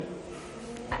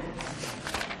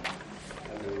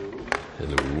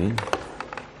Hello.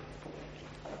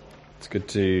 It's good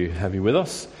to have you with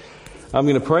us. I'm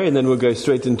going to pray and then we'll go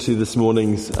straight into this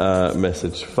morning's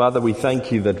message. Father, we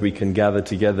thank you that we can gather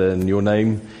together in your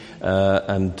name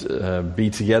and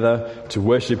be together to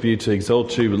worship you, to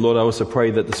exalt you. But Lord, I also pray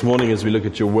that this morning as we look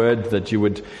at your word, that you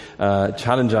would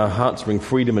challenge our hearts, bring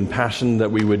freedom and passion,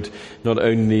 that we would not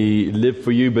only live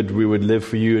for you, but we would live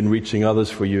for you and reaching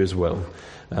others for you as well.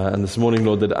 And this morning,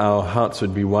 Lord, that our hearts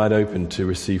would be wide open to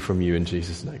receive from you in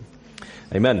Jesus' name.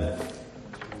 Amen.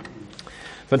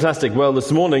 Fantastic. Well,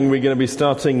 this morning we're going to be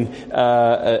starting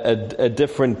a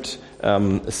different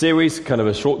series, kind of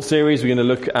a short series. We're going to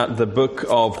look at the book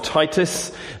of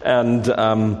Titus, and so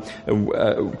I'm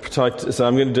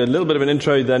going to do a little bit of an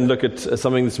intro, then look at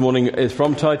something this morning is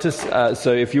from Titus.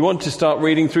 So if you want to start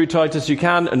reading through Titus, you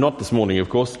can, and not this morning, of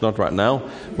course, not right now.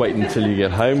 Wait until you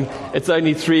get home. It's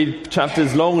only 3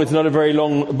 chapters long. It's not a very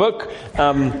long book,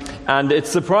 and it's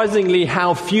surprisingly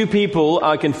how few people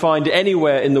I can find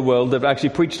anywhere in the world that have actually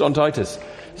preached on Titus.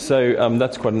 So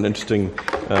that's quite an interesting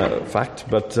fact.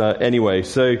 But anyway,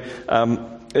 so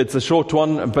it's a short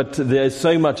one, but there's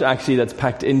so much actually that's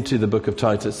packed into the book of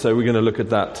Titus. So we're going to look at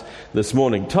that this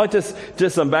morning. Titus,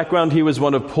 just some background, he was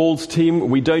one of Paul's team.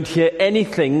 We don't hear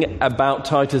anything about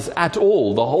Titus at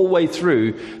all the whole way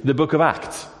through the book of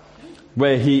Acts,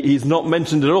 where he's not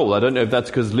mentioned at all. I don't know if that's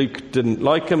because Luke didn't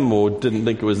like him or didn't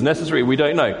think it was necessary. We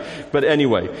don't know. But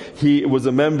anyway, he was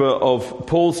a member of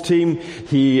Paul's team.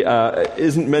 He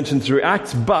isn't mentioned through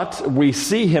Acts, but we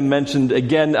see him mentioned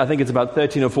again, I think it's about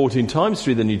 13 or 14 times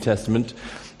through the New Testament,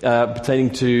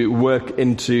 pertaining to work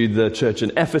into the church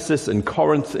in Ephesus, in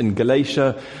Corinth, in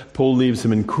Galatia. Paul leaves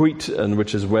him in Crete, and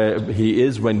which is where he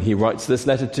is when he writes this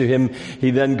letter to him. He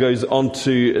then goes on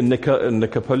to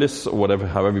Nicopolis, or whatever,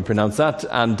 however you pronounce that,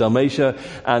 and Dalmatia,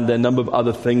 and a number of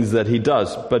other things that he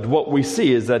does. But what we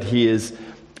see is that he is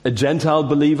a Gentile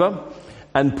believer,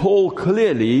 and Paul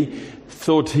clearly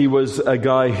thought he was a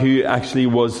guy who actually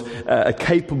was a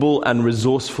capable and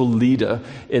resourceful leader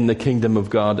in the kingdom of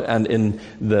God and in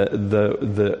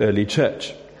the early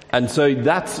church. And so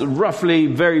that's roughly,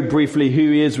 very briefly, who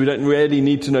he is. We don't really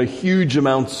need to know huge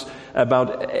amounts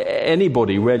about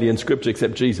anybody really in Scripture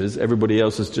except Jesus. Everybody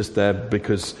else is just there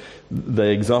because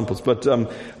they're examples. But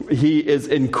he is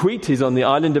in Crete. He's on the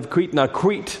island of Crete. Now,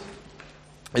 Crete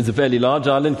is a fairly large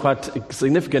island, quite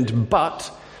significant, but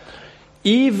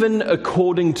even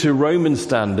according to Roman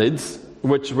standards,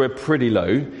 which were pretty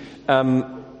low,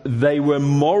 they were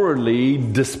morally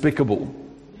despicable.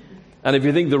 And if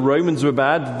you think the Romans were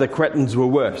bad, the Cretans were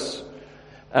worse.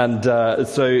 And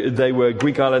so they were a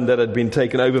Greek island that had been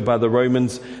taken over by the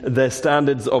Romans. Their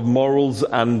standards of morals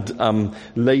and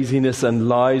laziness and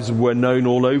lies were known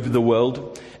all over the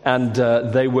world. And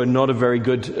they were not a very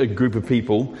good group of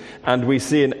people. And we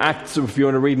see in Acts, if you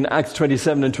want to read in Acts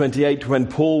 27 and 28, when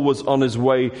Paul was on his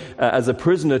way as a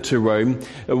prisoner to Rome,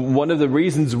 one of the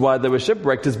reasons why they were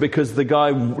shipwrecked is because the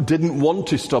guy didn't want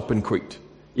to stop in Crete.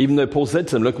 Even though Paul said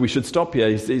to him, look, we should stop here.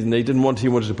 He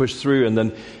wanted to push through. And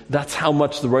then that's how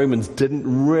much the Romans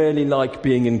didn't really like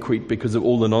being in Crete because of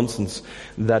all the nonsense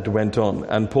that went on.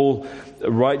 And Paul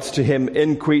writes to him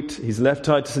in Crete. He's left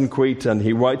Titus in Crete, and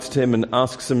he writes to him and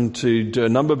asks him to do a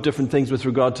number of different things with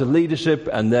regard to leadership,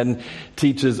 and then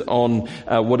teaches on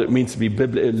what it means to be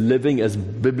living as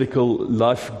biblical,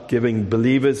 life-giving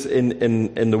believers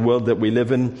in the world that we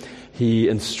live in. He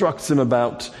instructs them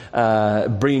about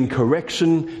bringing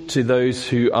correction to those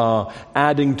who are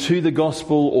adding to the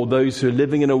gospel or those who are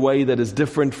living in a way that is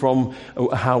different from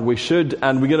how we should.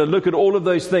 And we're going to look at all of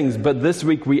those things. But this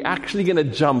week we're actually going to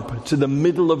jump to the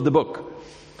middle of the book.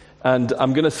 And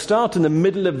I'm going to start in the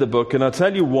middle of the book. And I'll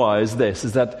tell you why is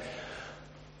that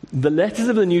the letters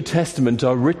of the New Testament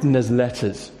are written as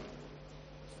letters.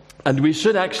 And we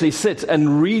should actually sit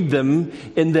and read them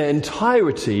in their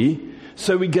entirety,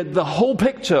 so we get the whole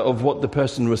picture of what the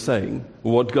person was saying,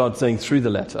 what God's saying through the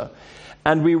letter.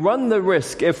 And we run the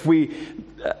risk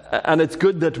and it's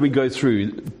good that we go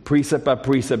through precept by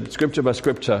precept, scripture by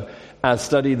scripture, as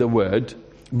study the word,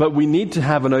 but we need to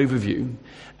have an overview.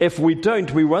 If we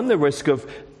don't, we run the risk of,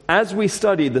 as we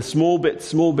study the small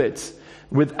bits,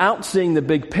 without seeing the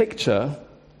big picture,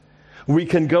 we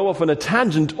can go off on a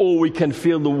tangent, or we can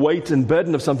feel the weight and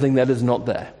burden of something that is not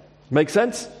there. Make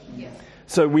sense? Yes.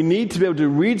 So we need to be able to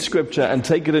read Scripture and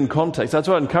take it in context. That's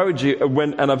why I encourage you,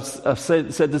 and I've said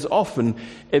this often,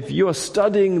 if you are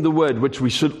studying the Word, which we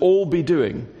should all be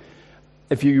doing,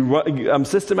 if I'm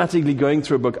systematically going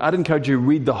through a book, I'd encourage you to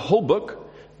read the whole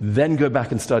book, then go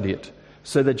back and study it.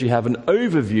 so that you have an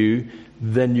overview,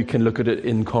 then you can look at it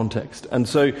in context. And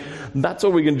so that's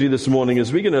what we're going to do this morning,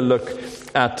 is we're going to look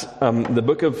at the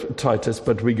book of Titus,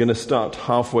 but we're going to start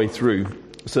halfway through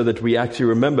so that we actually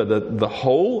remember the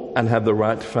whole and have the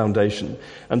right foundation.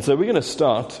 And so we're going to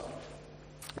start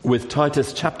with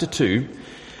Titus chapter 2,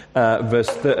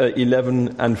 verse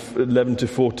 11 to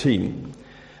 14.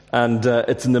 And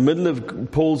it's in the middle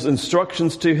of Paul's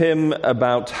instructions to him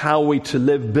about how we to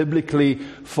live biblically,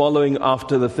 following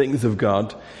after the things of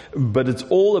God. But it's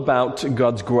all about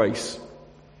God's grace.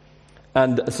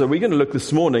 And so we're going to look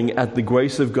this morning at the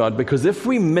grace of God, because if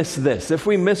we miss this, if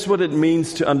we miss what it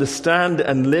means to understand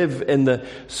and live in the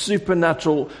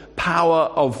supernatural power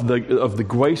of the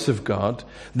grace of God,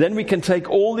 then we can take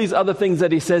all these other things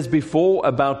that he says before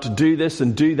about to do this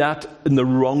and do that in the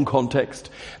wrong context,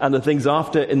 and the things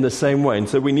after in the same way. And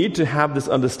so we need to have this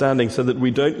understanding so that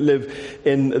we don't live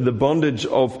in the bondage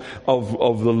of the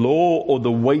law or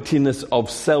the weightiness of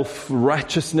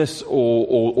self-righteousness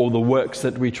or the works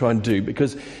that we try and do.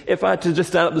 Because if I had to just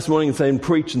stand up this morning and say and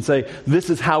preach and say, this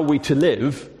is how we to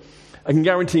live, I can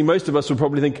guarantee most of us would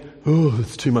probably think, oh,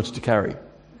 it's too much to carry.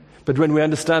 But when we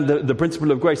understand the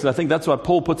principle of grace, and I think that's why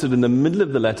Paul puts it in the middle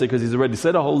of the letter, because he's already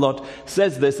said a whole lot,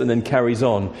 says this, and then carries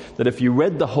on, that if you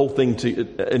read the whole thing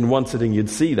in one sitting, you'd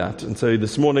see that. And so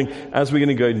this morning, as we're going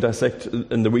to go and dissect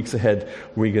in the weeks ahead,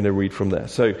 we're going to read from there.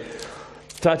 So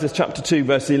Titus chapter 2,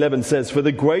 verse 11 says, "For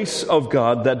the grace of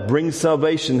God that brings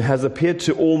salvation has appeared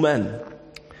to all men.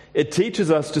 It teaches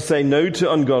us to say no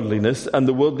to ungodliness and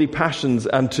the worldly passions,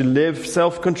 and to live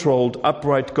self-controlled,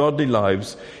 upright, godly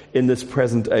lives in this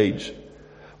present age,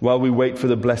 while we wait for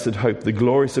the blessed hope, the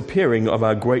glorious appearing of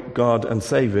our great God and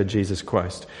Savior, Jesus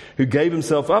Christ, who gave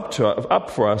himself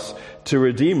up for us to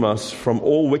redeem us from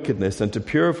all wickedness and to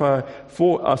purify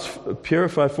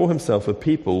for himself a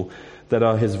people that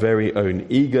are his very own,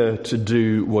 eager to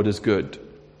do what is good."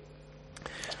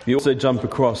 We also jump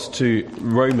across to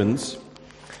Romans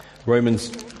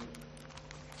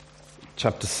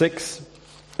chapter 5,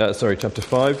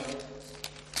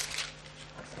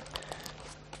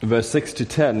 verse 6 to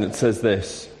 10. It says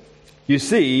this: "You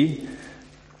see,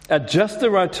 at just the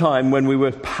right time, when we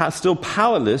were still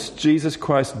powerless, Jesus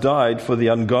Christ died for the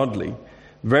ungodly.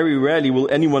 Very rarely will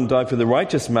anyone die for the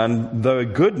righteous man, though a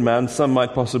good man some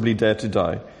might possibly dare to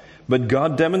die. But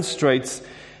God demonstrates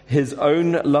his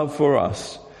own love for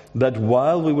us, that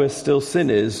while we were still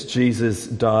sinners, Jesus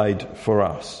died for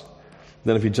us."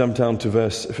 Then if you jump down to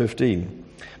verse 15.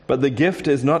 "But the gift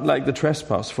is not like the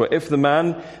trespass. For if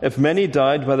many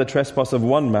died by the trespass of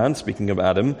one man," speaking of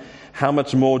Adam, "how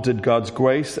much more did God's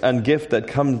grace and gift that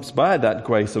comes by that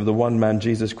grace of the one man,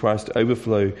 Jesus Christ,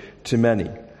 overflow to many?"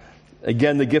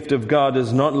 Again, the gift of God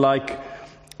is not like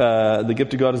the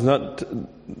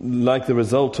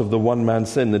result of the one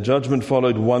man's sin. The judgment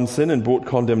followed one sin and brought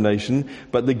condemnation,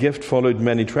 but the gift followed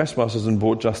many trespasses and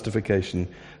brought justification.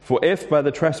 For if by the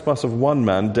trespass of one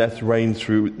man death reigned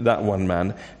through that one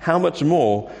man, how much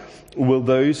more will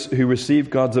those who receive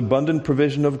God's abundant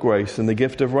provision of grace and the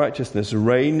gift of righteousness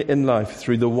reign in life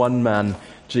through the one man,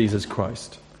 Jesus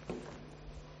Christ?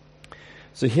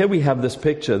 So here we have this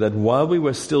picture that while we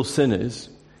were still sinners,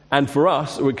 and for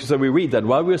us, so we read that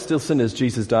while we were still sinners,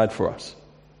 Jesus died for us.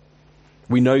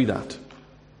 We know that.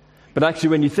 But actually,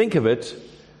 when you think of it,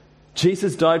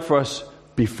 Jesus died for us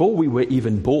before we were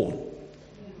even born.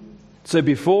 So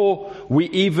before we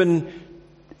even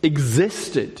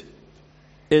existed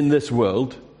in this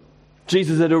world,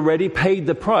 Jesus had already paid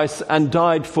the price and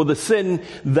died for the sin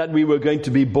that we were going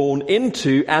to be born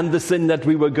into and the sin that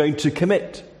we were going to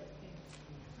commit.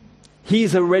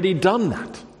 He's already done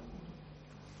that.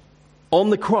 On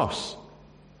the cross,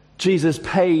 Jesus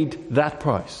paid that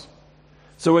price.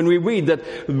 So when we read that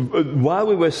while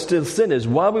we were still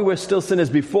sinners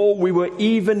before we were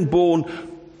even born,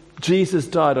 Jesus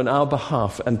died on our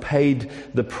behalf and paid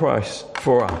the price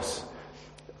for us.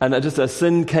 And just as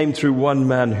sin came through one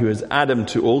man who is Adam,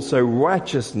 to also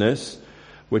righteousness,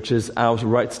 which is our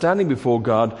right standing before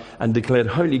God and declared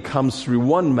holy, comes through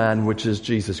one man, which is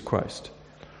Jesus Christ.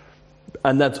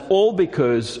 And that's all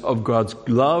because of God's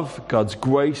love, God's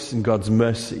grace, and God's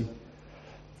mercy.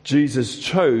 Jesus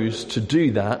chose to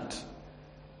do that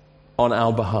on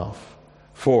our behalf,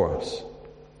 for us.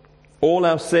 All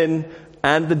our sin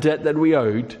and the debt that we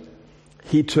owed,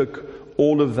 he took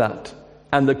all of that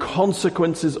and the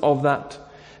consequences of that.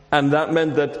 And that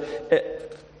meant that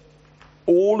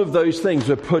all of those things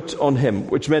were put on him,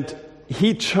 which meant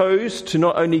he chose to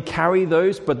not only carry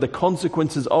those, but the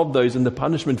consequences of those and the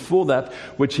punishment for that,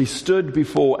 which he stood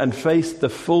before and faced the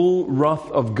full wrath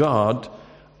of God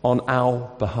on our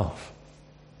behalf.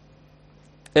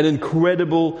 An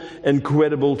incredible,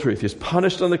 incredible truth. He was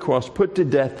punished on the cross, put to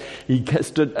death. He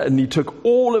stood and he took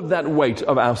all of that weight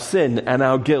of our sin and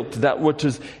our guilt, that which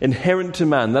is inherent to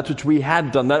man, that which we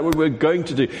had done, that which we're going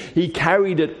to do. He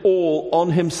carried it all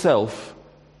on himself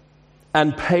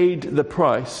and paid the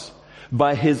price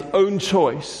by his own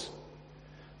choice,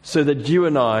 so that you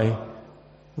and I,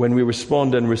 when we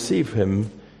respond and receive him,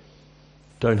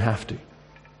 don't have to.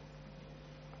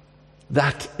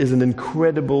 That is an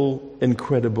incredible,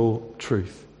 incredible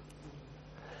truth.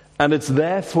 And it's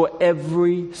there for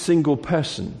every single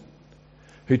person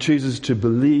who chooses to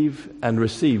believe and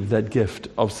receive that gift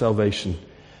of salvation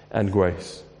and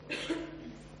grace.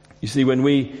 You see, when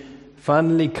we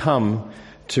finally come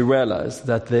to realize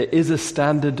that there is a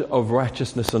standard of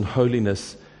righteousness and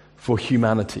holiness for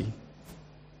humanity,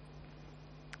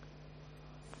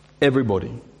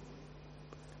 everybody.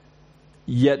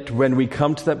 Yet when we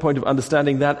come to that point of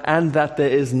understanding that, and that there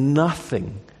is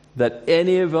nothing that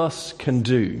any of us can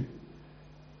do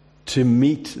to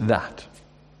meet that,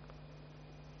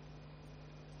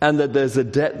 and that there's a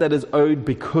debt that is owed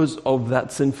because of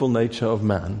that sinful nature of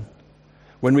man,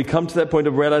 when we come to that point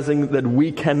of realizing that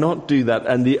we cannot do that,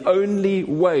 and the only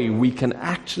way we can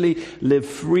actually live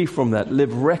free from that,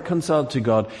 live reconciled to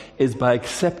God, is by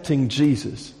accepting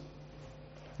Jesus.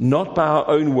 Not by our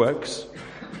own works,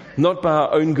 not by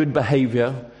our own good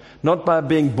behavior, not by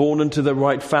being born into the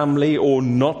right family or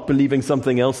not believing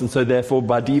something else and so therefore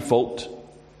by default,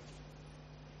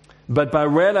 but by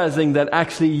realizing that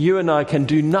actually you and I can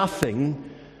do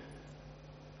nothing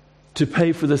to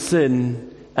pay for the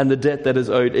sin and the debt that is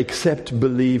owed except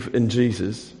believe in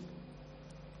Jesus.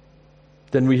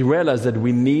 Then we realize that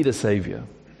we need a Savior.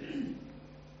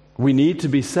 We need to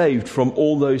be saved from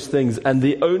all those things, and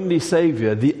the only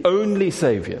Savior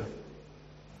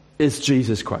is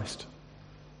Jesus Christ.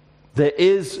 There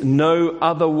is no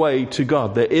other way to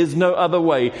God. There is no other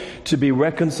way to be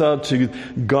reconciled to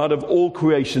God of all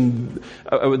creation.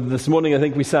 This morning I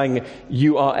think we sang,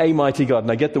 "You are a mighty God."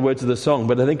 And I get the words of the song,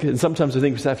 but sometimes I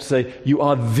think we have to say, "You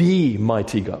are the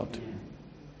mighty God."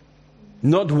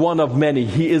 Not one of many.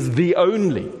 He is the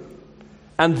only.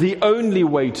 And the only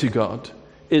way to God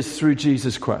is through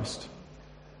Jesus Christ.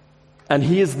 And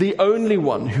he is the only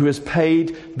one who has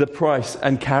paid the price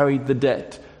and carried the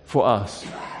debt for us.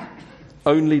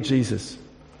 Only Jesus.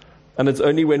 And it's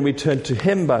only when we turn to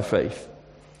him by faith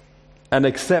and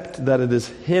accept that it is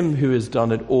him who has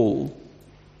done it all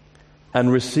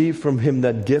and receive from him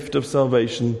that gift of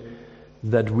salvation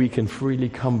that we can freely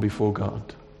come before God.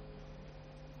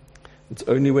 It's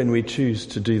only when we choose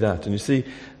to do that. And you see,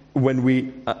 when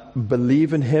we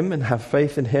believe in him and have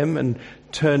faith in him and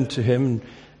turn to him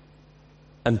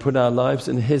and put our lives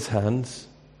in his hands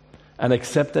and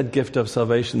accept that gift of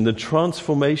salvation, the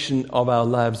transformation of our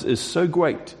lives is so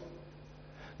great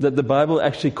that the Bible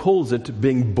actually calls it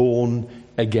being born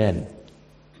again.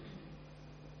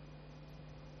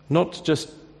 Not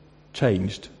just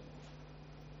changed,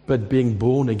 but being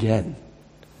born again.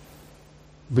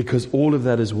 Because all of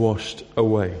that is washed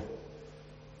away.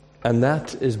 And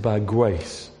that is by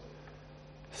grace,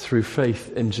 through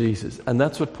faith in Jesus. And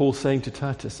that's what Paul's saying to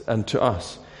Titus and to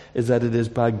us, is that it is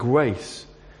by grace,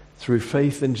 through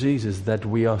faith in Jesus, that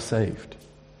we are saved.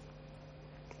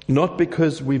 Not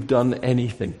because we've done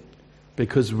anything,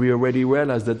 because we already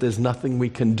realize that there's nothing we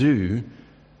can do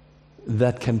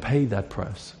that can pay that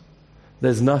price.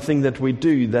 There's nothing that we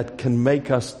do that can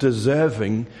make us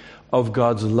deserving of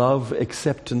God's love,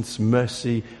 acceptance,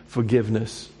 mercy,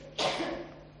 forgiveness.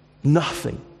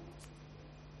 Nothing.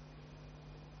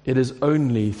 It is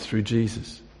only through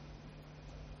Jesus.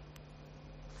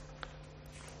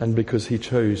 And because he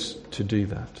chose to do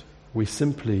that, we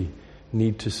simply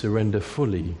need to surrender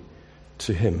fully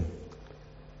to him.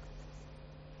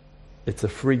 It's a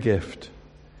free gift.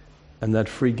 And that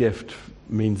free gift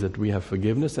means that we have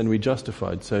forgiveness and we're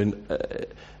justified. So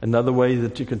another way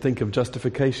that you can think of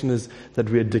justification is that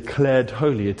we are declared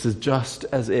holy. It's as just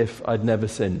as if I'd never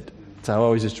sinned. That's how I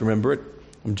always used to remember it.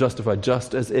 I'm justified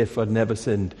just as if I'd never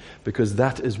sinned, because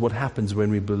that is what happens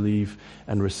when we believe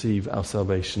and receive our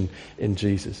salvation in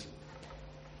Jesus.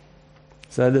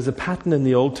 So there's a pattern in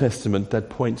the Old Testament that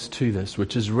points to this,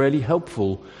 which is really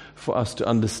helpful for us to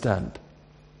understand.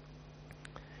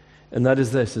 And that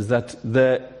is this, is that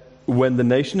when the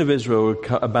nation of Israel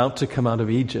were about to come out of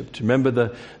Egypt.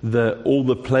 Remember all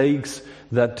the plagues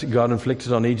that God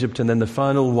inflicted on Egypt, and then the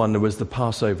final one was the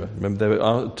Passover. Remember, they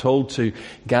were told to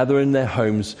gather in their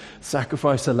homes,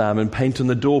 sacrifice a lamb, and paint on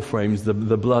the door frames the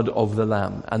blood of the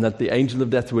lamb, and that the angel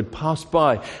of death would pass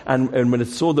by, and when it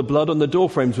saw the blood on the door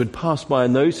frames would pass by,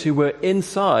 and those who were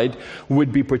inside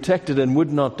would be protected and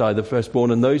would not die, the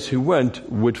firstborn, and those who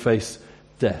weren't would face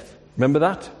death. Remember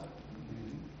that?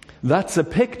 That's a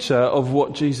picture of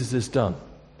what Jesus has done,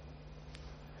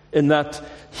 in that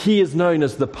he is known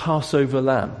as the Passover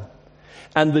lamb.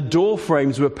 And the door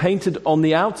frames were painted on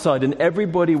the outside, and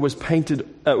everybody was painted.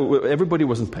 Everybody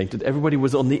wasn't painted. Everybody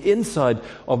was on the inside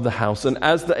of the house. And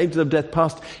as the angel of death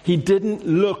passed, he didn't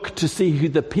look to see who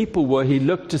the people were. He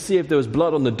looked to see if there was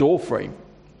blood on the door frame.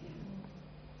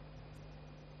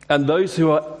 And those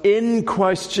who are in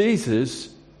Christ Jesus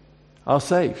are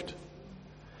saved.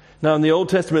 Now, in the Old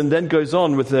Testament, then goes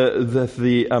on with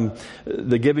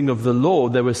the giving of the law.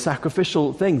 There were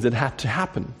sacrificial things that had to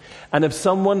happen, and if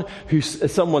someone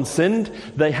sinned,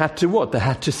 they had to what? They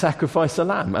had to sacrifice a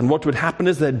lamb. And what would happen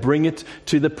is they'd bring it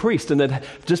to the priest, and that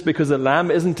just because a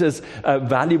lamb isn't as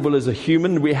valuable as a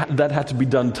human, that had to be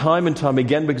done time and time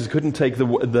again, because it couldn't take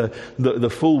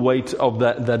the full weight of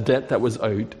that debt that was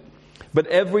owed. But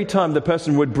every time the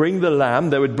person would bring the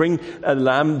lamb, they would bring a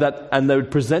lamb and they would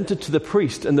present it to the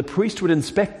priest, and the priest would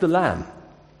inspect the lamb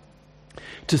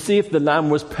to see if the lamb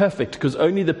was perfect, because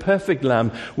only the perfect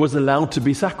lamb was allowed to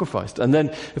be sacrificed. And then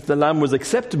if the lamb was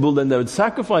acceptable, then they would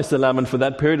sacrifice the lamb, and for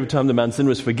that period of time the man's sin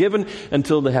was forgiven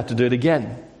until they had to do it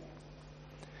again.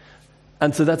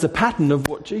 And so that's a pattern of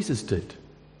what Jesus did.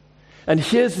 And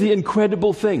here's the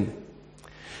incredible thing,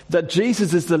 that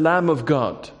Jesus is the Lamb of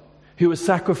God who was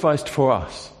sacrificed for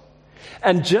us.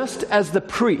 And just as the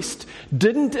priest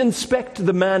didn't inspect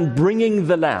the man bringing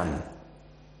the lamb,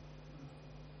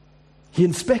 he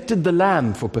inspected the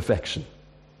lamb for perfection.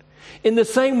 In the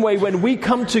same way, when we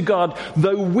come to God,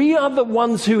 though we are the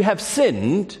ones who have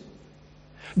sinned,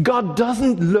 God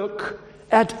doesn't look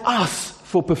at us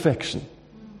for perfection.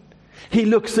 He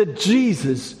looks at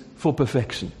Jesus for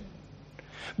perfection.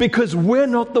 Because we're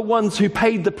not the ones who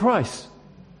paid the price.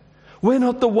 We're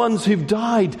not the ones who've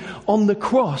died on the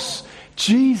cross.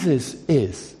 Jesus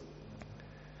is.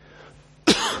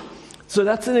 So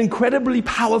that's an incredibly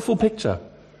powerful picture.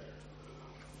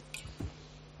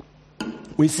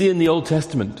 We see in the Old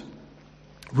Testament.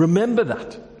 Remember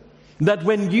that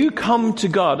when you come to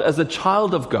God as a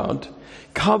child of God,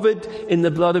 covered in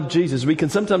the blood of Jesus, we can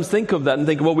sometimes think of that and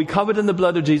think, well, we covered in the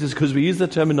blood of Jesus because we use the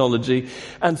terminology,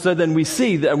 and so then we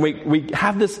see that, and we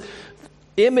have this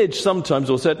image sometimes,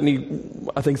 or certainly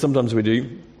I think sometimes we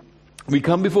do. We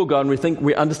come before God and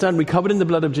we understand we covered in the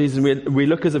blood of Jesus, and we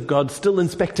look as if God's still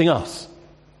inspecting us.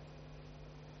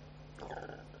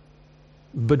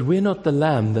 But we're not the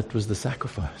lamb that was the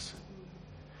sacrifice.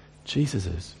 Jesus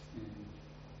is.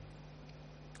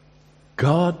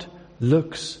 God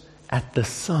looks at the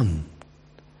Son,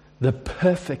 the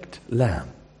perfect lamb,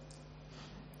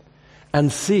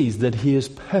 and sees that he is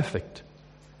perfect.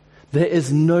 There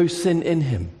is no sin in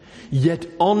him. Yet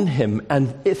on him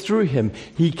and through him,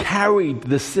 he carried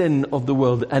the sin of the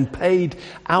world and paid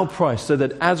our price, so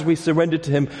that as we surrender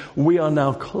to him, we are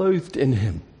now clothed in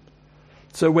him.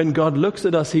 So when God looks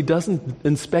at us, he doesn't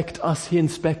inspect us, he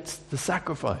inspects the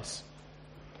sacrifice.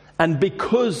 And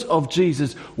because of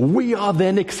Jesus, we are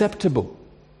then acceptable.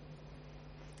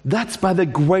 That's by the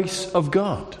grace of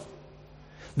God.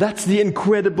 That's the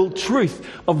incredible truth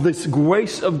of this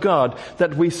grace of God,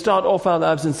 that we start off our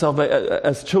lives in salvation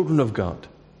as children of God.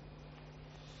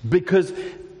 Because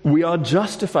we are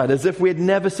justified as if we had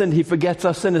never sinned. He forgets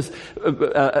our sins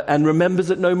and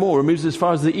remembers it no more. Removes as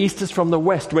far as the east is from the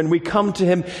west. When we come to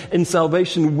him in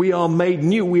salvation, we are made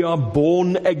new. We are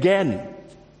born again.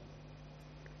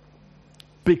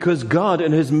 Because God,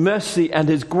 in his mercy and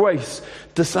his grace,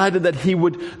 decided that he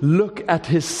would look at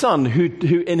his Son,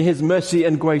 who in his mercy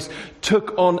and grace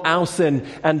took on our sin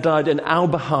and died in our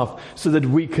behalf, so that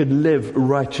we could live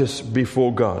righteous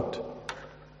before God.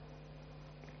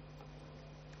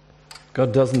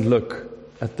 God doesn't look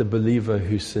at the believer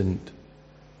who sinned,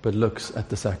 but looks at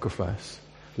the sacrifice.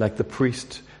 Like the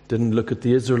priest didn't look at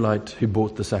the Israelite who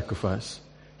brought the sacrifice.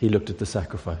 He looked at the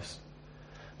sacrifice.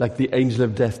 Like the angel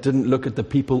of death didn't look at the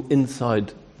people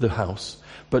inside the house,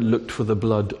 but looked for the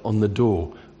blood on the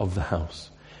door of the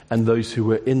house. And those who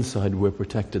were inside were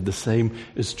protected. The same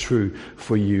is true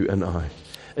for you and I.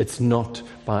 It's not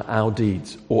by our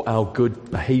deeds or our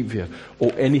good behavior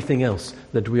or anything else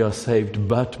that we are saved,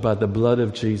 but by the blood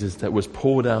of Jesus that was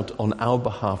poured out on our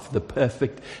behalf, the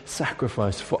perfect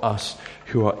sacrifice for us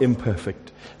who are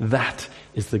imperfect. That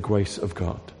is the grace of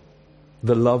God,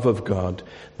 the love of God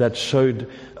that showed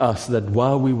us that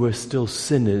while we were still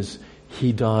sinners,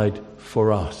 He died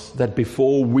for us, that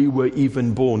before we were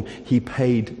even born, He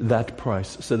paid that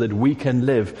price so that we can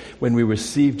live, when we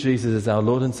receive Jesus as our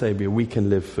Lord and Savior, we can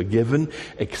live forgiven,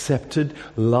 accepted,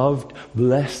 loved,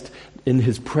 blessed, in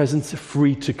His presence,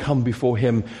 free to come before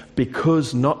Him,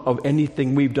 because not of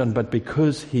anything we've done, but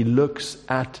because He looks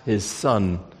at His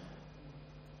Son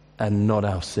and not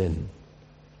our sin.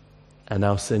 And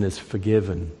our sin is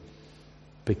forgiven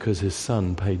because His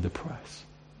Son paid the price.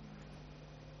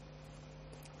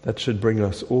 That should bring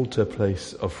us all to a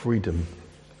place of freedom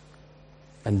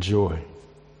and joy.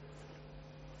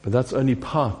 But that's only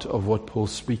part of what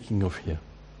Paul's speaking of here.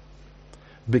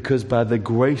 Because by the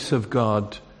grace of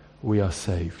God, we are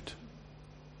saved.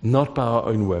 Not by our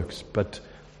own works, but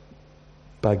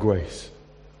by grace.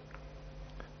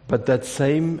 But that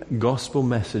same gospel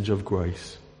message of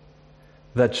grace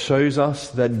that shows us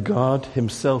that God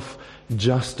Himself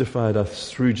justified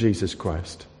us through Jesus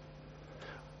Christ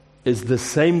is the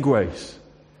same grace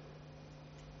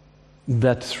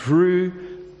that through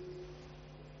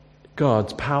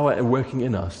God's power and working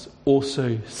in us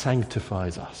also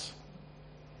sanctifies us.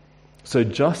 So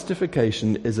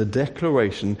justification is a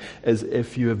declaration as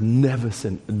if you have never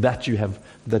sinned, that you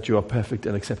are perfect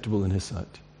and acceptable in His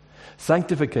sight.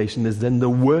 Sanctification is then the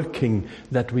working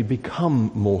that we become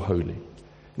more holy.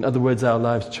 In other words, our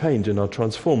lives change and are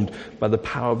transformed by the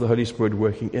power of the Holy Spirit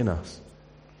working in us.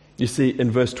 You see, in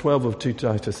verse 12 of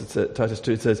Titus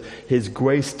 2, it says, His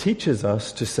grace teaches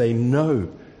us to say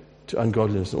no to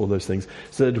ungodliness and all those things,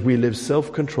 so that we live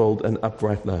self-controlled and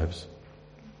upright lives.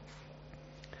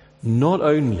 Not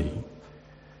only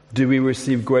do we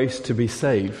receive grace to be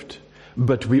saved,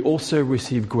 but we also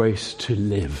receive grace to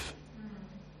live.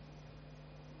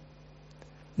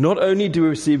 Not only do we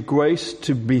receive grace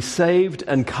to be saved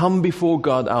and come before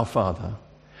God our Father,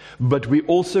 but we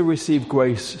also receive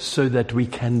grace so that we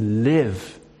can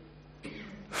live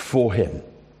for Him,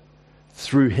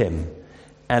 through Him,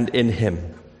 and in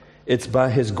Him. It's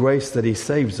by His grace that He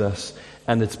saves us,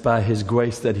 and it's by His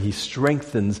grace that He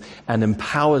strengthens and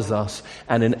empowers us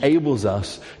and enables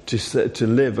us to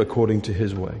live according to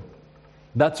His way.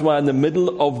 That's why in the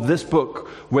middle of this book,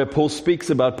 where Paul speaks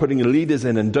about putting leaders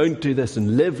in and don't do this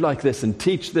and live like this and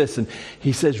teach this, and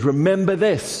he says, remember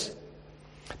this,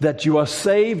 that you are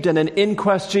saved and in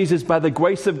Christ Jesus by the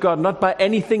grace of God, not by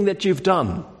anything that you've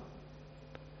done,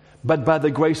 but by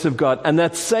the grace of God. And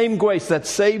that same grace that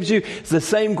saves you is the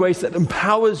same grace that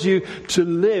empowers you to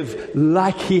live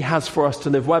like He has for us to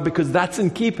live. Why? Because that's in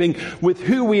keeping with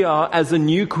who we are as a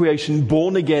new creation,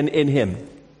 born again in Him.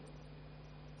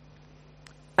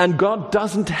 And God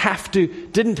didn't have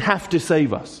to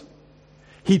save us.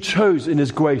 He chose in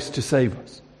His grace to save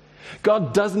us.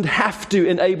 God doesn't have to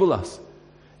enable us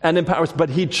and empower us, but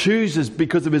He chooses,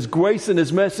 because of His grace and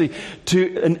His mercy,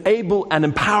 to enable and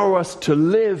empower us to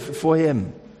live for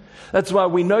Him. That's why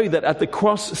we know that at the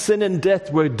cross, sin and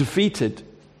death were defeated,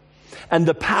 and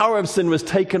the power of sin was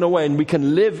taken away, and we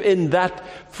can live in that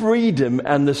freedom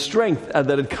and the strength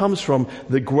that it comes from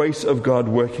the grace of God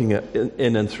working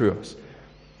in and through us.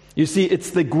 You see,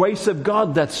 it's the grace of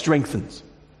God that strengthens.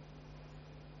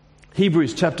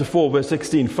 Hebrews chapter 4, verse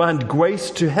 16, find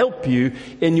grace to help you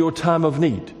in your time of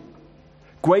need.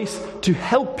 Grace to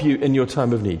help you in your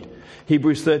time of need.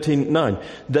 Hebrews 13:9,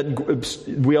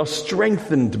 that we are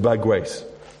strengthened by grace.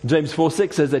 James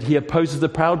 4:6 says that He opposes the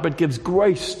proud but gives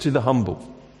grace to the humble.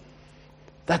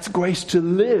 That's grace to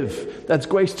live. That's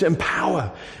grace to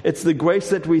empower. It's the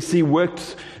grace that we see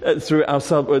worked through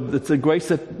ourselves. It's the grace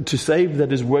to save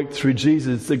that is worked through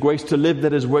Jesus. It's the grace to live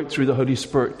that is worked through the Holy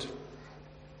Spirit.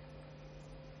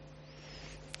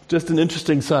 Just an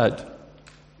interesting side.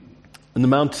 In the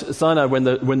Mount Sinai, when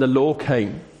the law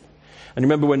came, and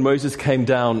remember when Moses came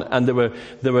down and they were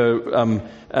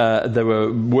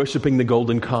worshipping the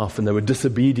golden calf, and they were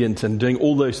disobedient and doing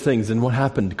all those things. And what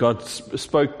happened? God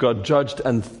spoke, God judged,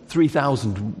 and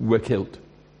 3,000 were killed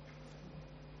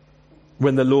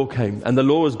when the law came. And the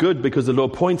law is good because the law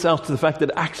points out to the fact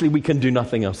that actually we can do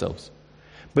nothing ourselves.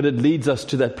 But it leads us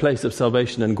to that place of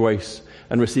salvation and grace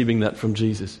and receiving that from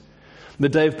Jesus. The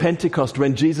day of Pentecost,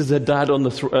 when Jesus had died on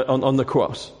the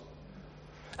cross,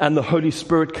 and the Holy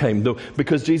Spirit came,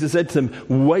 because Jesus said to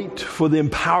them, wait for the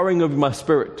empowering of my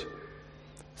Spirit.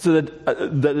 So that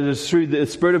it is through the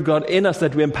Spirit of God in us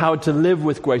that we're empowered to live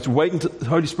with grace. Wait until the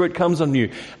Holy Spirit comes on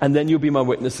you, and then you'll be my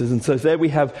witnesses. And so there we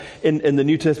have, in the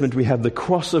New Testament, we have the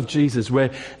cross of Jesus,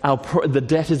 where the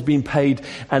debt has been paid,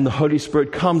 and the Holy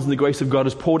Spirit comes, and the grace of God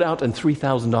is poured out, and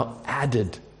 3,000 are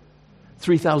added.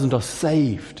 3,000 are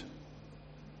saved.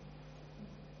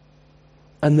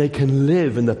 And they can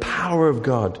live in the power of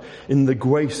God, in the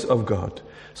grace of God.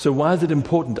 So why is it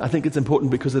important? I think it's important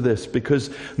because of this. Because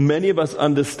many of us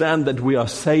understand that we are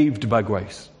saved by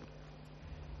grace.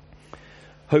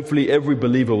 Hopefully every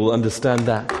believer will understand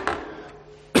that.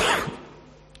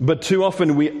 But too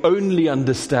often we only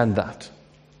understand that.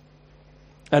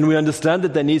 And we understand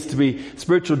that there needs to be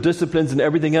spiritual disciplines and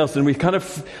everything else. And we kind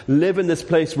of live in this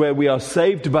place where we are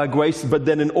saved by grace, but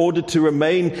then in order to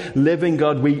remain living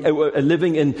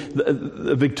living in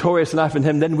a victorious life in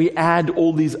Him, then we add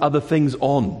all these other things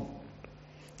on.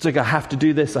 It's like, I have to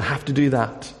do this, I have to do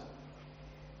that.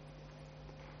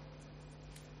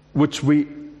 Which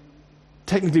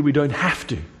technically we don't have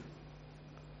to.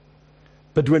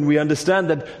 But when we understand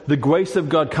that the grace of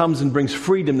God comes and brings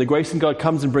freedom, the grace of God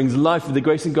comes and brings life, the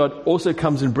grace of God also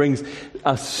comes and brings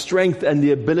us strength and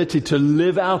the ability to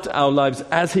live out our lives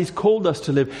as He's called us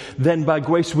to live, then by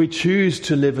grace we choose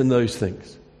to live in those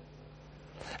things.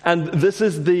 And this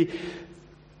is the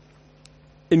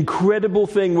incredible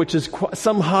thing, which is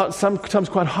sometimes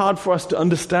quite hard for us to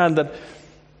understand, that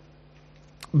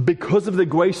because of the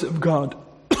grace of God,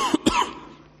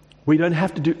 we don't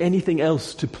have to do anything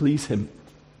else to please Him.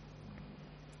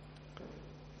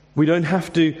 You don't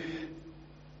have to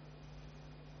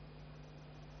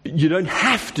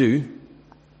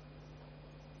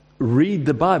read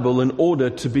the Bible in order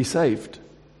to be saved.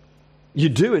 You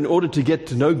do in order to get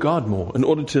to know God more, in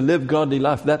order to live godly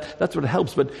life. That's what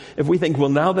helps. But if we think, well,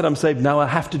 now that I'm saved, now I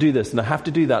have to do this, and I have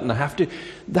to do that, and I have to...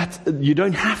 you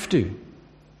don't have to.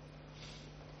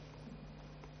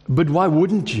 But why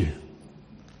wouldn't you?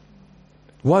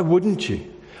 Why wouldn't you?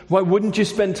 Why wouldn't you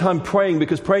spend time praying?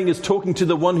 Because praying is talking to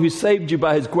the one who saved you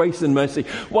by His grace and mercy.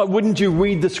 Why wouldn't you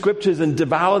read the scriptures and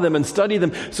devour them and study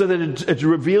them so that it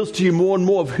reveals to you more and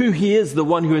more of who He is, the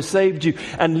one who has saved you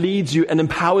and leads you and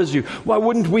empowers you? Why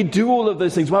wouldn't we do all of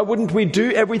those things? Why wouldn't we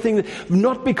do everything?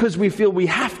 Not because we feel we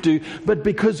have to, but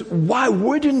because why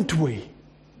wouldn't we?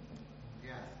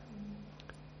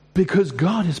 Because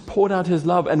God has poured out His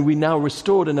love and we now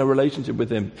restored in a relationship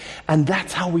with Him. And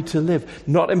that's how we to live.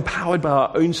 Not empowered by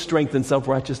our own strength and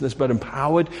self-righteousness, but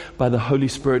empowered by the Holy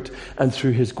Spirit and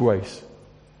through His grace.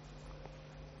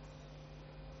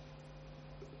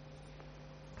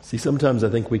 See, sometimes I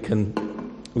think we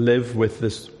can live with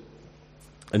this,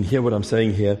 and hear what I'm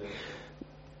saying here,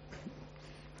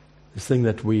 this thing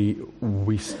that we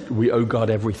owe God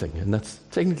everything. And that's,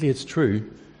 technically it's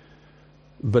true,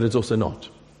 but it's also not.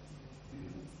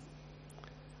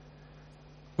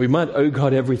 We might owe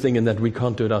God everything in that we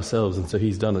can't do it ourselves, and so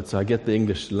He's done it. So I get the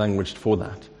English language for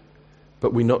that.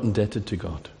 But we're not indebted to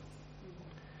God.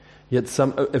 Yet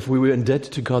if we were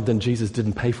indebted to God, then Jesus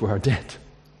didn't pay for our debt.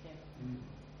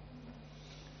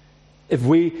 I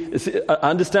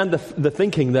understand the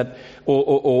thinking that,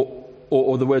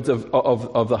 or the words of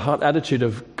the heart attitude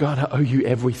of, God, I owe you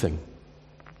everything.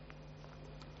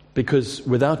 Because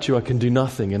without you I can do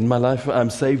nothing. In my life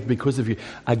I'm saved because of you.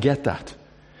 I get that.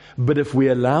 But if we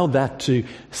allow that to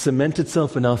cement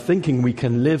itself in our thinking, we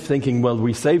can live thinking, well,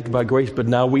 we're saved by grace, but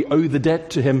now we owe the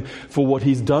debt to Him for what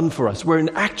He's done for us. Where in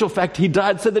actual fact, He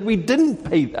died so that we didn't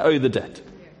owe the debt.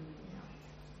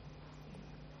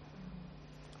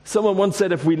 Someone once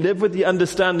said, if we live with the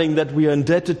understanding that we are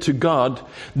indebted to God,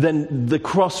 then the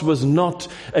cross was not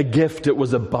a gift, it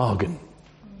was a bargain.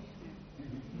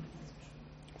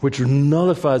 Which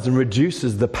nullifies and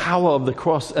reduces the power of the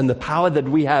cross and the power that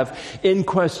we have in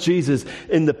Christ Jesus,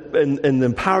 in the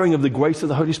empowering of the grace of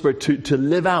the Holy Spirit to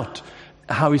live out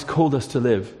how He's called us to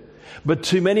live. But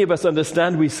too many of us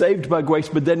understand we're saved by grace,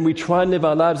 but then we try and live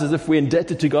our lives as if we're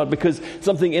indebted to God because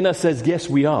something in us says, yes,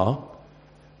 we are,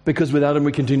 because without Him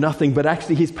we can do nothing, but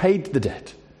actually He's paid the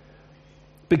debt.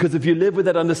 Because if you live with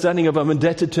that understanding of I'm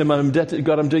indebted to Him, I'm indebted to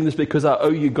God, I'm doing this because I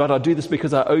owe you, God, I do this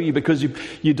because I owe you, because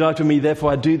you died for me,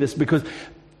 therefore I do this, because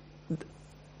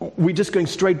we're just going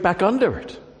straight back under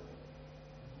it.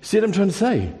 See what I'm trying to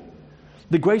say?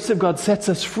 The grace of God sets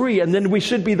us free, and then we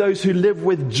should be those who live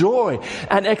with joy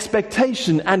and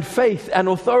expectation and faith and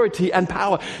authority and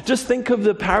power. Just think of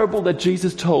the parable that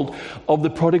Jesus told of the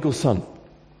prodigal son.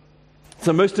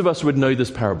 So most of us would know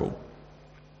this parable.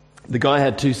 The guy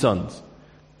had 2 sons.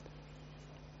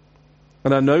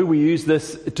 And I know we use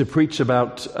this to preach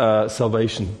about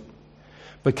salvation.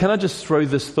 But can I just throw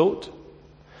this thought?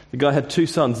 The guy had 2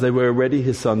 sons. They were already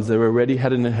his sons. They were already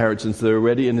had an inheritance. They were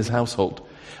already in his household.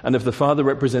 And if the Father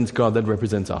represents God, that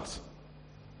represents us.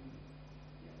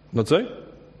 Not so?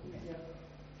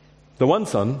 The one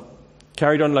son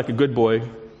carried on like a good boy,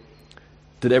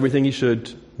 did everything he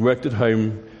should, worked at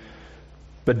home,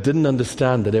 but didn't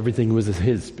understand that everything was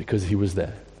his because he was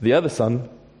there. The other son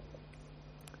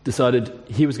decided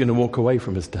he was going to walk away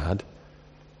from his dad.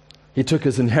 He took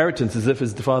his inheritance as if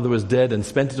his father was dead and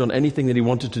spent it on anything that he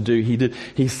wanted to do.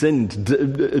 He sinned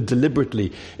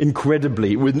deliberately,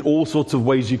 incredibly, in all sorts of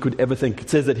ways you could ever think. It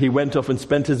says that he went off and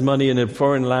spent his money in a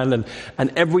foreign land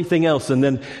and everything else. And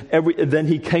then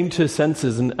he came to his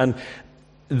senses, and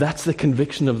that's the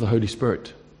conviction of the Holy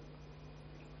Spirit.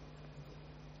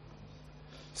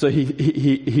 So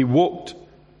he walked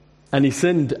and he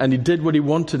sinned and he did what he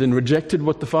wanted and rejected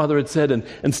what the Father had said. And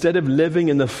instead of living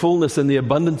in the fullness and the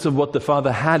abundance of what the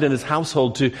Father had in his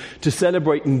household to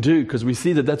celebrate and do, because we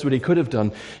see that that's what he could have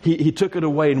done, he took it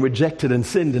away and rejected and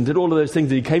sinned and did all of those things.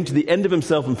 And he came to the end of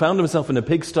himself and found himself in a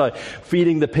pigsty,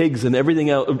 feeding the pigs and everything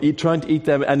else, trying to eat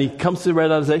them. And he comes to the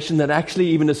realization that actually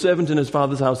even a servant in his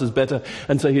father's house is better.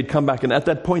 And so he'd come back. And at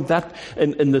that point, that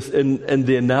in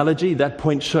the analogy, that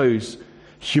point shows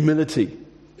humility.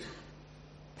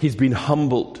 He's been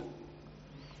humbled.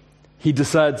 He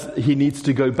decides he needs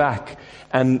to go back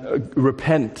and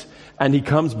repent. And he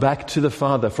comes back to the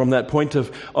Father from that point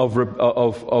of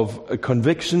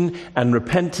conviction and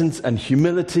repentance and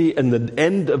humility. And the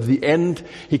end of the end,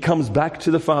 he comes back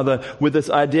to the Father with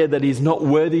this idea that he's not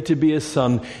worthy to be his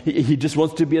son. He just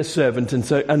wants to be a servant.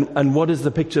 And what is the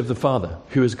picture of the Father,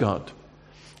 who is God?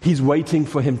 He's waiting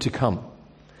for him to come.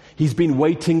 He's been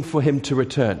waiting for him to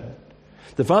return.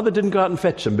 The Father didn't go out and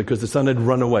fetch him because the Son had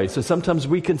run away. So sometimes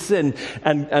we can sin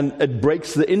and it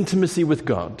breaks the intimacy with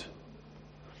God.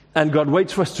 And God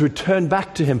waits for us to return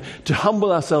back to him, to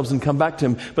humble ourselves and come back to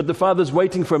him. But the Father's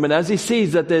waiting for him. And as he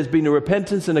sees that there's been a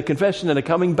repentance and a confession and a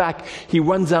coming back, he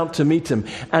runs out to meet him.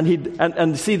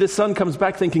 And see, the son comes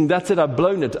back thinking, that's it, I've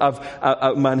blown it.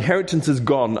 My inheritance is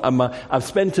gone. I've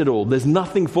spent it all. There's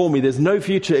nothing for me. There's no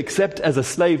future except as a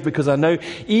slave, because I know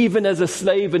even as a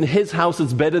slave in his house,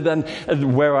 it's better than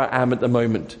where I am at the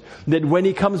moment. That when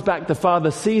he comes back, the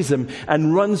Father sees him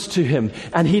and runs to him.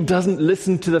 And he doesn't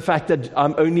listen to the fact that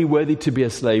I'm only worthy to be a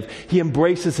slave. He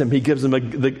embraces him. He gives him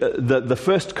the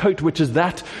first coat, which is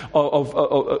that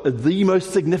of the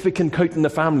most significant coat in the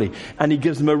family. And he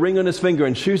gives him a ring on his finger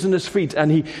and shoes on his feet.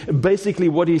 And he basically,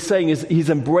 what he's saying is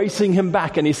he's embracing him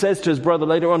back. And he says to his brother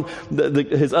later on,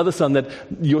 his other son, that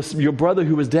your brother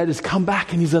who was dead has come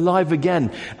back and he's alive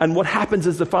again. And what happens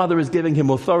is the Father is giving him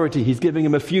authority. He's giving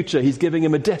him a future. He's giving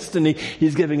him a destiny.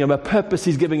 He's giving him a purpose.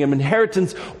 He's giving him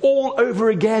inheritance all over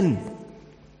again.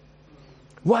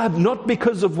 Why? Not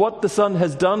because of what the Son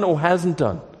has done or hasn't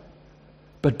done,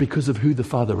 but because of who the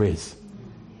Father is.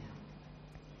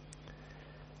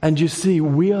 And you see,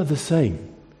 we are the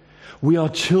same. We are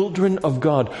children of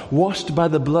God, washed by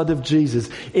the blood of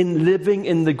Jesus, in living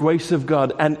in the grace of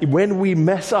God. And when we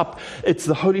mess up, it's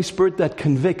the Holy Spirit that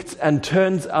convicts and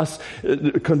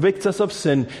convicts us of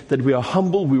sin, that we are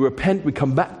humble, we repent, we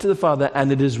come back to the Father,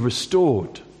 and it is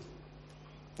restored.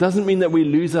 Doesn't mean that we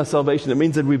lose our salvation. It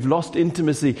means that we've lost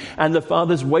intimacy, and the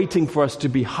Father's waiting for us to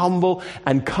be humble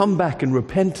and come back in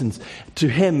repentance to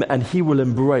him, and he will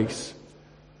embrace.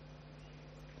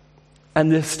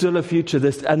 And there's still a future.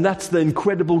 And that's the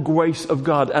incredible grace of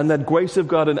God. And that grace of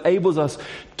God enables us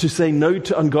to say no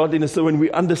to ungodliness. So when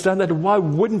we understand that, why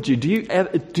wouldn't you? Do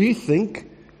you think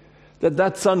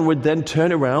that son would then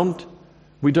turn around?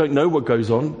 We don't know what goes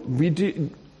on. We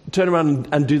do turn around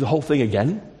and do the whole thing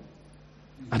again?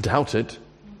 I doubt it.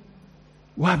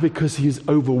 Why? Because he is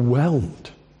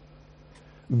overwhelmed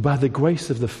by the grace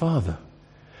of the Father,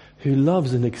 who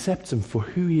loves and accepts him for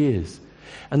who he is.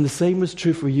 And the same is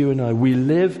true for you and I. We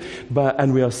live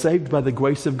and we are saved by the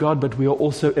grace of God, but we are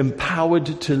also empowered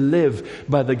to live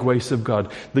by the grace of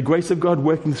God. The grace of God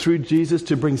working through Jesus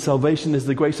to bring salvation is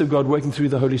the grace of God working through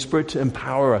the Holy Spirit to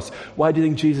empower us. Why do you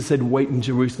think Jesus said, wait in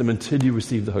Jerusalem until you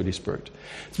receive the Holy Spirit?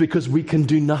 It's because we can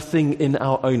do nothing in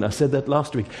our own. I said that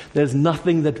last week. There's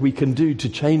nothing that we can do to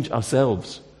change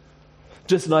ourselves.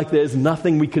 Just like there's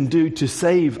nothing we can do to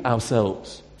save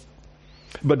ourselves.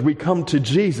 But we come to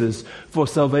Jesus for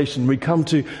salvation. We come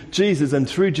to Jesus and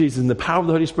through Jesus and the power of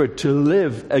the Holy Spirit to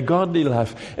live a godly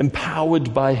life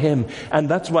empowered by him. And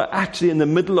that's why actually in the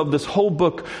middle of this whole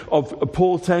book of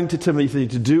Paul saying to Timothy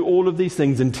to do all of these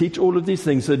things and teach all of these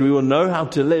things so that we will know how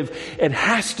to live, it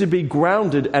has to be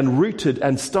grounded and rooted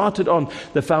and started on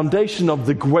the foundation of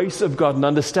the grace of God and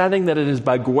understanding that it is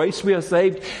by grace we are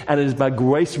saved and it is by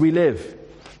grace we live.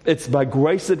 It's by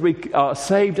grace that we are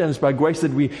saved, and it's by grace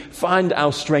that we find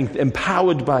our strength,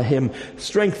 empowered by Him,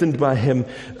 strengthened by Him,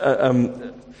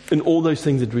 in all those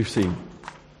things that we've seen.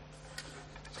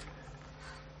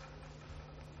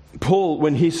 Paul,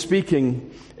 when he's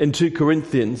speaking in 2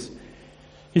 Corinthians,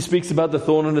 he speaks about the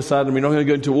thorn on the side, and we're not going to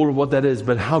go into all of what that is,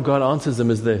 but how God answers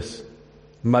him is this: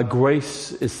 my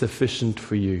grace is sufficient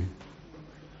for you.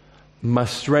 My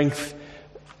strength,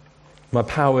 my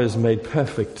power is made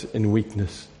perfect in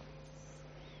weakness.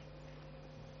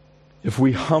 If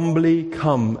we humbly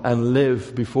come and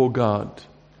live before God,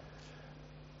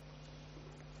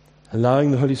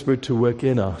 allowing the Holy Spirit to work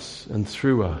in us and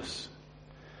through us,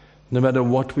 no matter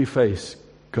what we face,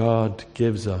 God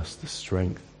gives us the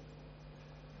strength.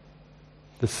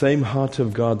 The same heart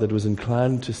of God that was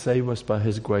inclined to save us by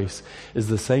His grace is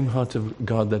the same heart of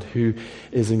God who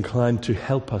is inclined to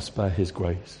help us by His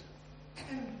grace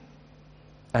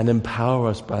and empower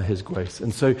us by His grace.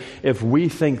 And so if we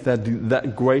think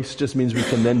that grace just means we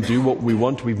can then do what we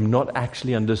want, we've not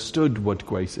actually understood what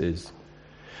grace is.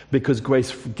 Because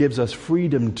grace gives us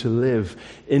freedom to live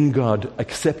in God,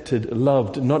 accepted,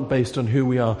 loved, not based on who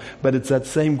we are, but it's that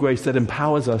same grace that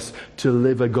empowers us to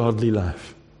live a godly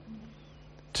life.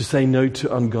 To say no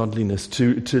to ungodliness,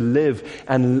 to live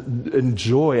and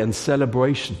enjoy and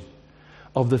celebration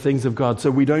of the things of God.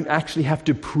 So we don't actually have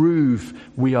to prove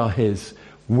we are His.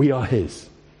 We are His.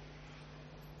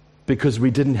 Because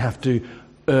we didn't have to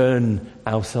earn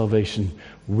our salvation.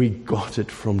 We got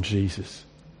it from Jesus.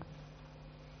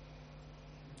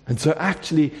 And so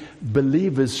actually,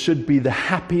 believers should be the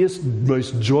happiest,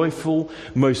 most joyful,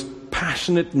 most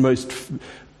passionate, most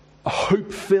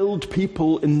hope-filled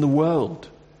people in the world.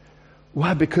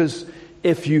 Why? Because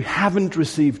if you haven't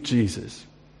received Jesus,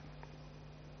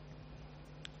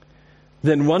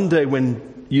 then one day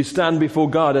when you stand before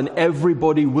God, and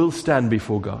everybody will stand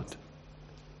before God,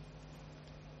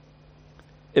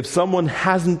 if someone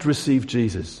hasn't received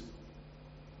Jesus,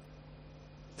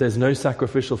 there's no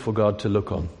sacrificial for God to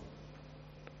look on.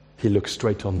 He looks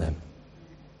straight on them.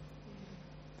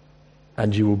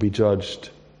 And you will be judged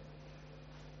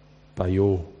by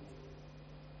your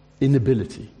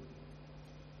inability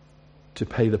to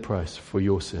pay the price for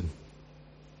your sin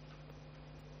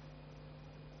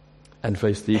and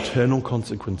face the eternal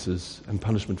consequences and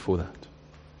punishment for that.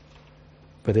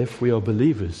 But if we are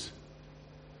believers,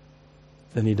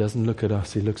 then He doesn't look at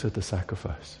us, He looks at the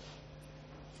sacrifice.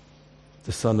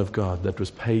 The Son of God that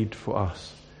was paid for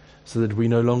us, so that we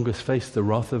no longer face the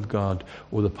wrath of God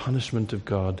or the punishment of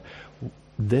God.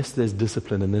 There's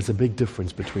discipline, and there's a big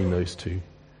difference between those two.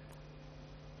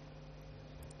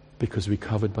 Because we're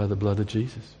covered by the blood of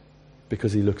Jesus.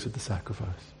 Because He looks at the sacrifice.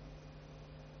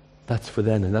 That's for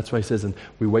then, and that's why He says, and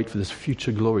we wait for this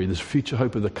future glory, this future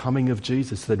hope of the coming of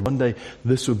Jesus, so that one day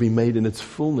this will be made in its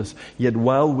fullness. Yet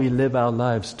while we live our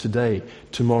lives today,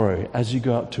 tomorrow, as you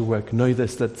go out to work, know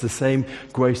this, that's the same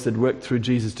grace that worked through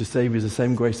Jesus to save you is the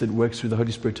same grace that works through the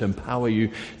Holy Spirit to empower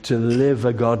you to live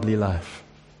a godly life.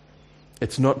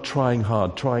 It's not trying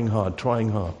hard.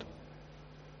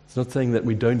 It's not saying that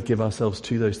we don't give ourselves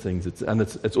to those things.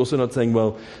 It's also not saying,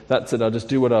 well, that's it, I'll just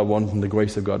do what I want in the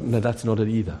grace of God. No, that's not it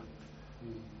either.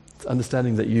 It's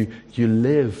understanding that you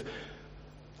live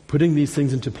putting these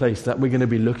things into place that we're going to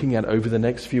be looking at over the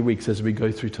next few weeks as we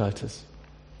go through Titus.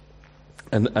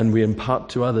 And we impart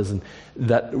to others, and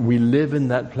that we live in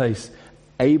that place,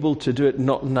 able to do it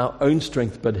not in our own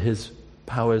strength, but His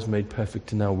power is made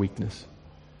perfect in our weakness.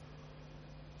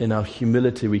 In our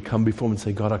humility, we come before Him and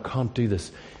say, God, I can't do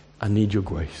this. I need your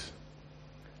grace.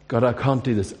 God, I can't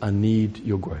do this. I need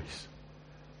your grace.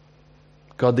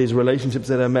 God, these relationships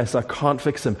that are a mess, I can't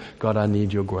fix them. God, I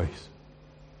need your grace.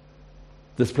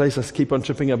 This place I keep on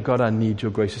tripping up, God, I need your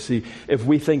grace. You see, if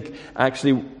we think,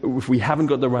 actually, if we haven't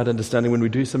got the right understanding, when we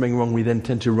do something wrong, we then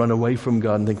tend to run away from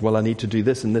God and think, well, I need to do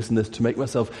this and this and this to make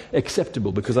myself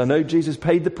acceptable, because I know Jesus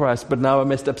paid the price, but now I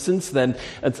messed up since then.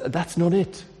 And that's not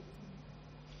it.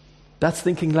 That's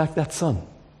thinking like that son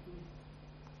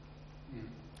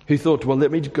who thought, well,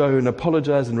 let me go and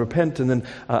apologize and repent, and then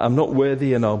I'm not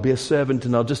worthy, and I'll be a servant,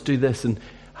 and I'll just do this. And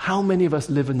how many of us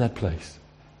live in that place?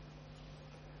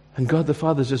 And God the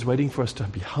Father is just waiting for us to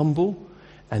be humble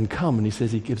and come, and He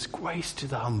says He gives grace to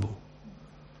the humble.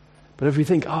 But if we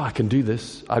think, I can do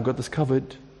this, I've got this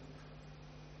covered,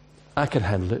 I can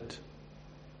handle it,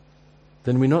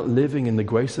 then we're not living in the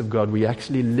grace of God. We're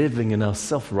actually living in our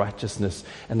self-righteousness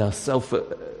and our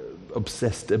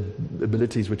self-obsessed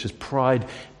abilities, which is pride,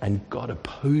 and God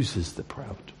opposes the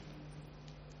proud.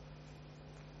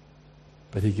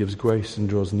 But He gives grace and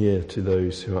draws near to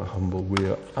those who are humble. We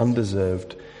are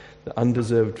undeserved, The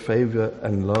undeserved favor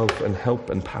and love and help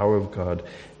and power of God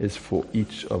is for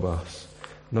each of us.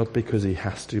 Not because he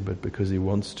has to, but because he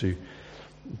wants to.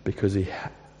 Because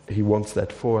he wants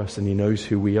that for us, and he knows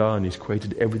who we are, and he's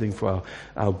created everything for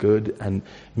our good. And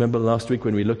remember last week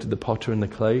when we looked at the potter and the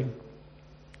clay?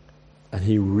 And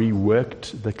he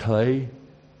reworked the clay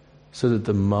so that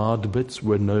the marred bits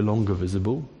were no longer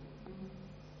visible.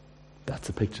 That's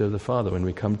a picture of the Father when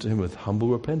we come to him with humble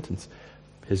repentance.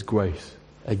 His grace,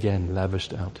 again,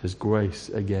 lavished out. His grace,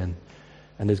 again.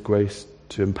 And his grace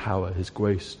to empower. His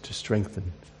grace to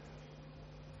strengthen.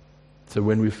 So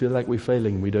when we feel like we're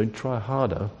failing, we don't try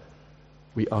harder.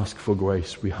 We ask for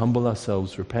grace. We humble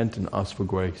ourselves, repent, and ask for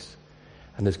grace.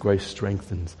 And his grace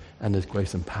strengthens. And his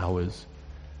grace empowers.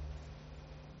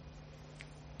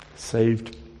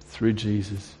 Saved through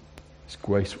Jesus, his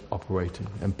grace operating.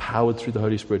 Empowered through the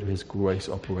Holy Spirit, his grace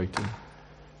operating.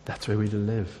 That's where we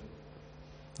live.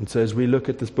 And so as we look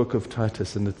at this book of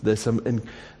Titus, and there's some,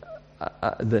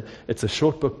 it's a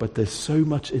short book, but there's so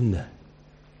much in there.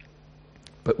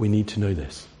 But we need to know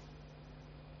this.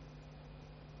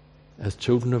 As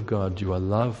children of God, you are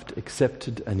loved,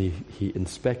 accepted, and he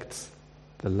inspects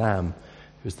the Lamb,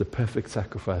 who is the perfect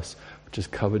sacrifice, which has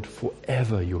covered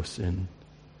forever your sin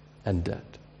and debt.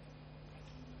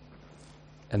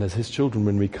 And as his children,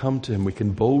 when we come to him, we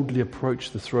can boldly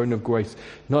approach the throne of grace,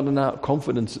 not in our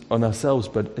confidence on ourselves,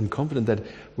 but in confidence that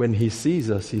when he sees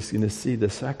us, he's going to see the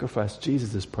sacrifice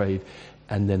Jesus has prayed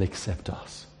and then accept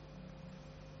us.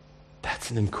 That's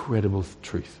an incredible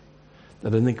truth. I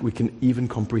don't think we can even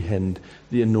comprehend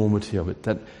the enormity of it.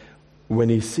 That when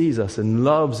he sees us and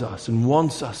loves us and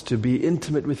wants us to be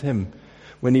intimate with him,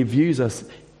 when he views us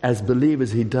as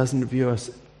believers, he doesn't view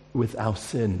us with our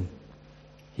sin.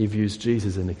 He views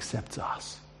Jesus and accepts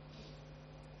us,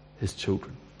 his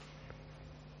children,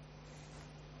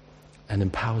 and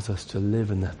empowers us to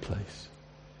live in that place.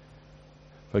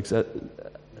 Folks,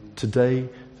 today,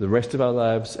 for the rest of our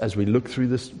lives, as we look through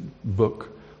this book,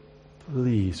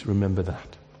 please remember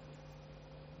that.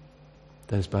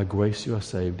 That is by grace you are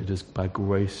saved. It is by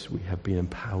grace we have been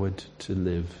empowered to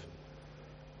live.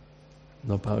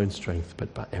 Not by our own strength,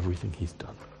 but by everything he's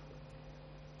done.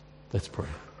 Let's pray.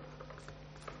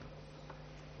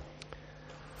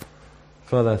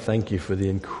 Father, I thank you for the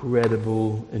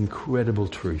incredible, incredible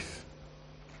truth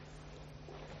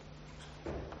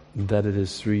that it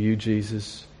is through you,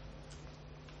 Jesus,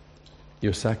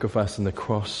 your sacrifice on the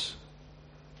cross,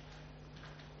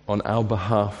 on our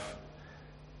behalf,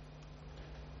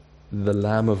 the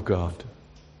Lamb of God,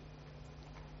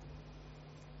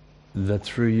 that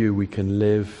through you we can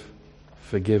live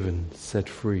forgiven, set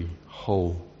free,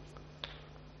 whole,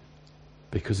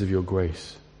 because of your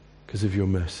grace, because of your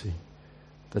mercy.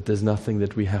 That there's nothing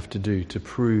that we have to do to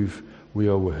prove we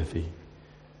are worthy.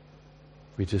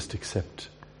 We just accept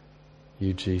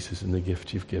you, Jesus, and the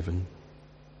gift you've given.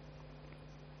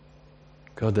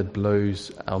 God, that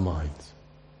blows our minds.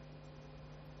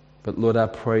 But Lord, I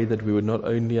pray that we would not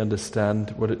only understand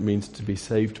what it means to be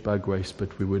saved by grace,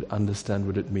 but we would understand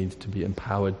what it means to be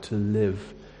empowered to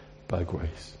live by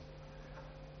grace.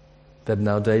 That in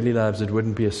our daily lives it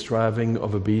wouldn't be a striving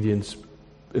of obedience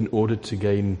in order to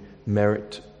gain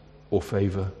merit or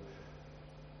favor,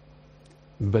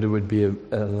 but it would be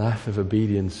a life of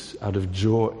obedience out of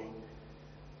joy,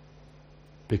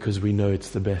 because we know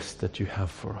it's the best that you have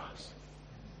for us.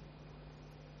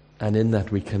 And in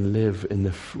that we can live in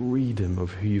the freedom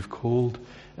of who you've called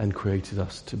and created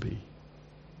us to be.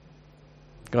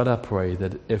 God, I pray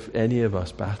that if any of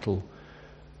us battle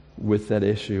with that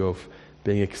issue of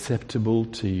being acceptable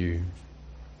to you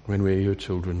when we're your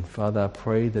children, Father, I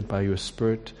pray that by your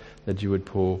Spirit that you would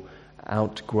pour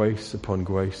out grace upon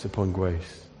grace upon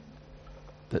grace,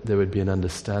 that there would be an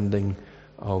understanding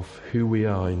of who we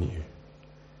are in you,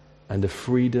 and a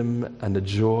freedom and a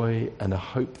joy and a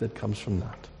hope that comes from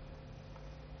that.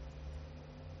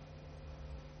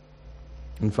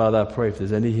 And Father, I pray if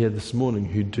there's any here this morning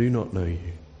who do not know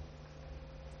you,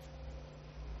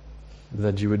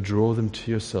 that you would draw them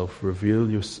to yourself, reveal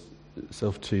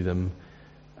yourself to them,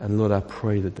 and Lord, I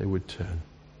pray that they would turn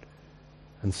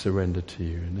and surrender to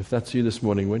you. And if that's you this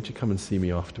morning, won't you come and see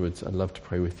me afterwards? I'd love to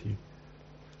pray with you.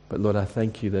 But Lord, I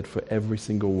thank you that for every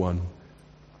single one,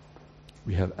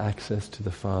 we have access to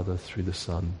the Father through the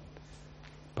Son,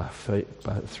 by faith,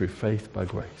 through faith, by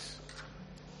grace.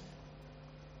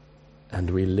 And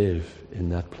we live in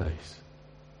that place,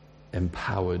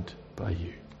 empowered by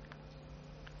you.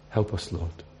 Help us, Lord,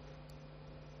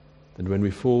 that when we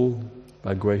fall,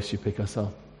 by grace you pick us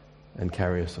up and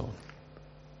carry us on.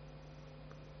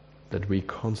 That we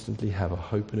constantly have a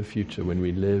hope and a future when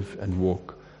we live and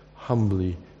walk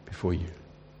humbly before you.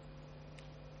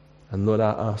 And Lord,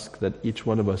 I ask that each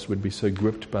one of us would be so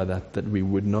gripped by that we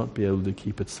would not be able to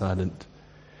keep it silent,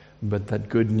 but that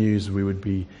good news we would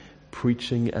be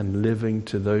preaching and living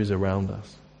to those around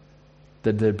us.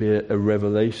 That there be a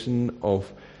revelation of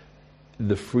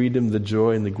the freedom, the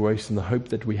joy, and the grace and the hope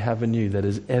that we have in you that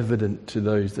is evident to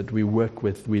those that we work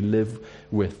with, we live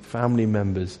with, family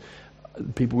members,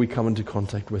 people we come into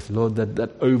contact with. Lord,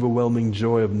 that overwhelming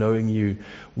joy of knowing you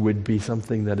would be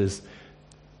something that is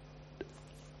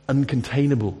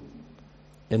uncontainable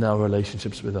in our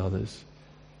relationships with others.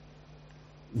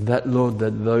 That, Lord,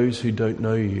 that those who don't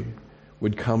know you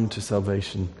would come to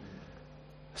salvation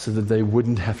so that they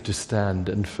wouldn't have to stand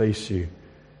and face you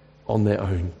on their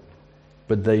own,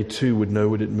 but they too would know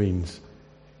what it means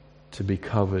to be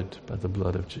covered by the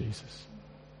blood of Jesus.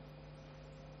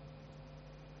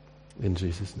 In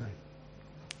Jesus' name,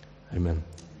 amen.